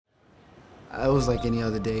It was like any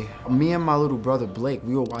other day. Me and my little brother, Blake,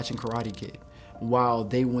 we were watching Karate Kid while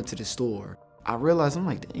they went to the store. I realized, I'm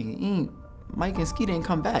like, dang, Mike and Skeet didn't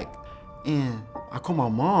come back. And I called my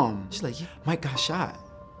mom. She's like, yeah, Mike got shot.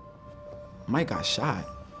 Mike got shot.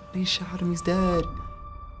 They shot him, he's dead.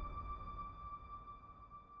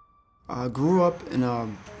 I grew up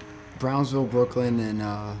in Brownsville, Brooklyn, and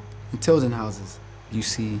in Tilden houses. You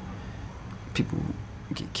see people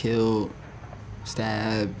get killed,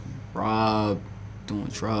 stabbed, robbed, doing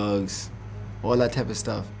drugs, all that type of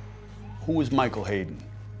stuff. Who was Michael Hayden?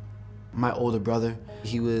 My older brother.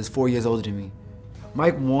 He was 4 years older than me.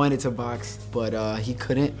 Mike wanted to box, but he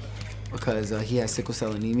couldn't because he had sickle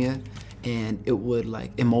cell anemia, and it would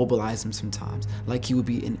like immobilize him sometimes. Like he would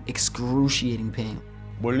be in excruciating pain.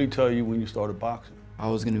 What did he tell you when you started boxing? I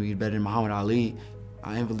was gonna be better than Muhammad Ali.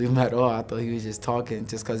 I didn't believe him at all. I thought he was just talking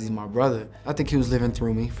just because he's my brother. I think he was living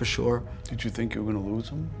through me, for sure. Did you think you were gonna lose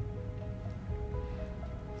him?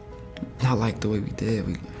 Not like the way we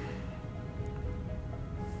did.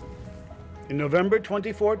 In November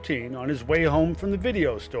 2014, on his way home from the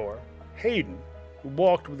video store, Hayden, who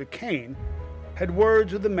walked with a cane, had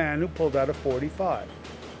words with the man who pulled out a .45,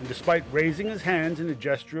 and despite raising his hands in a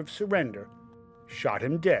gesture of surrender, shot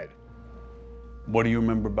him dead. What do you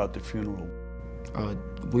remember about the funeral? A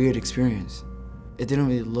weird experience. It didn't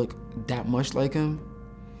really look that much like him.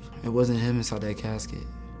 It wasn't him inside that casket.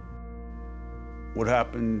 What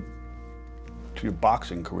happened to your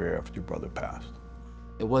boxing career after your brother passed?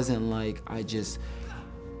 It wasn't like I just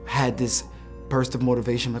had this burst of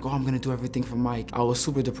motivation, like, oh, I'm gonna do everything for Mike. I was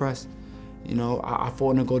super depressed. You know, I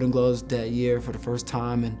fought in the Golden Gloves that year for the first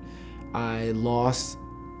time, and I lost,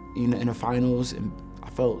 you know, in the finals, and I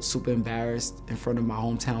felt super embarrassed in front of my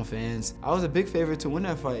hometown fans. I was a big favorite to win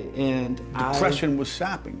that fight, and depression was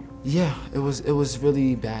sapping you. Yeah, it was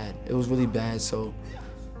really bad. It was really bad, so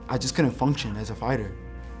I just couldn't function as a fighter.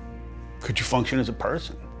 Could you function as a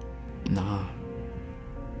person? Nah.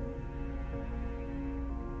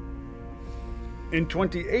 In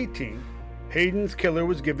 2018, Hayden's killer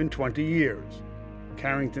was given 20 years.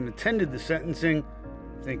 Carrington attended the sentencing,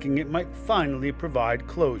 thinking it might finally provide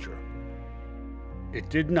closure. It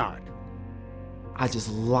did not. I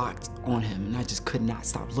just locked on him, and I just could not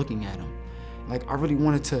stop looking at him. Like, I really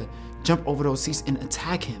wanted to jump over those seats and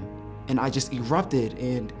attack him, and I just erupted,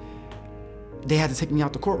 and they had to take me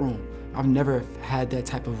out the courtroom. I've never had that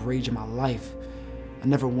type of rage in my life. I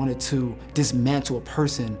never wanted to dismantle a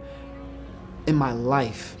person in my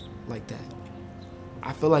life like that.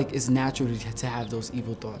 I feel like it's natural to have those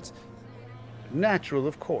evil thoughts. Natural,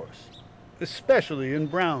 of course, especially in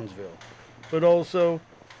Brownsville, but also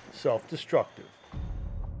self-destructive.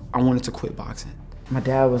 I wanted to quit boxing. My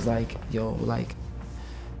dad was like, yo, like,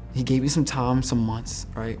 he gave me some time, some months,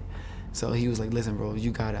 right? So he was like, listen, bro,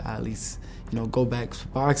 you gotta at least, you know, go back to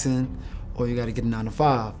boxing, or you gotta get a 9 to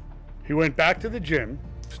 5. He went back to the gym,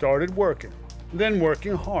 started working, then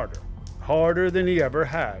working harder than he ever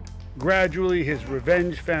had. Gradually, his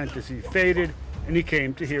revenge fantasy faded, and he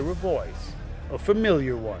came to hear a voice, a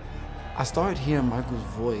familiar one. I started hearing Michael's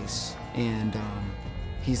voice, and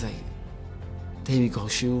he's like, there you go,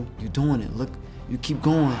 Shu, you're doing it. Look, you keep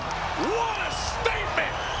going. What a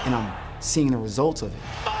statement! And I'm seeing the results of it.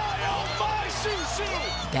 My, oh my,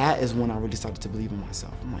 Shu! That is when I really started to believe in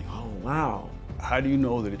myself. I'm like, oh, wow. How do you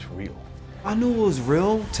know that it's real? I knew it was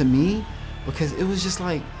real to me because it was just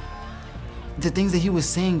like the things that he was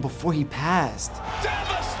saying before he passed.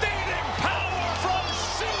 Devastating power from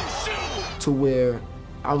Shu! To where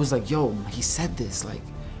I was like, yo, he said this. Like,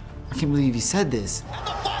 I can't believe he said this. And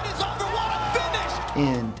the fight is over, what a finish!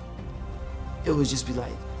 And it would just be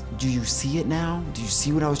like, do you see it now? Do you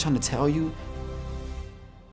see what I was trying to tell you?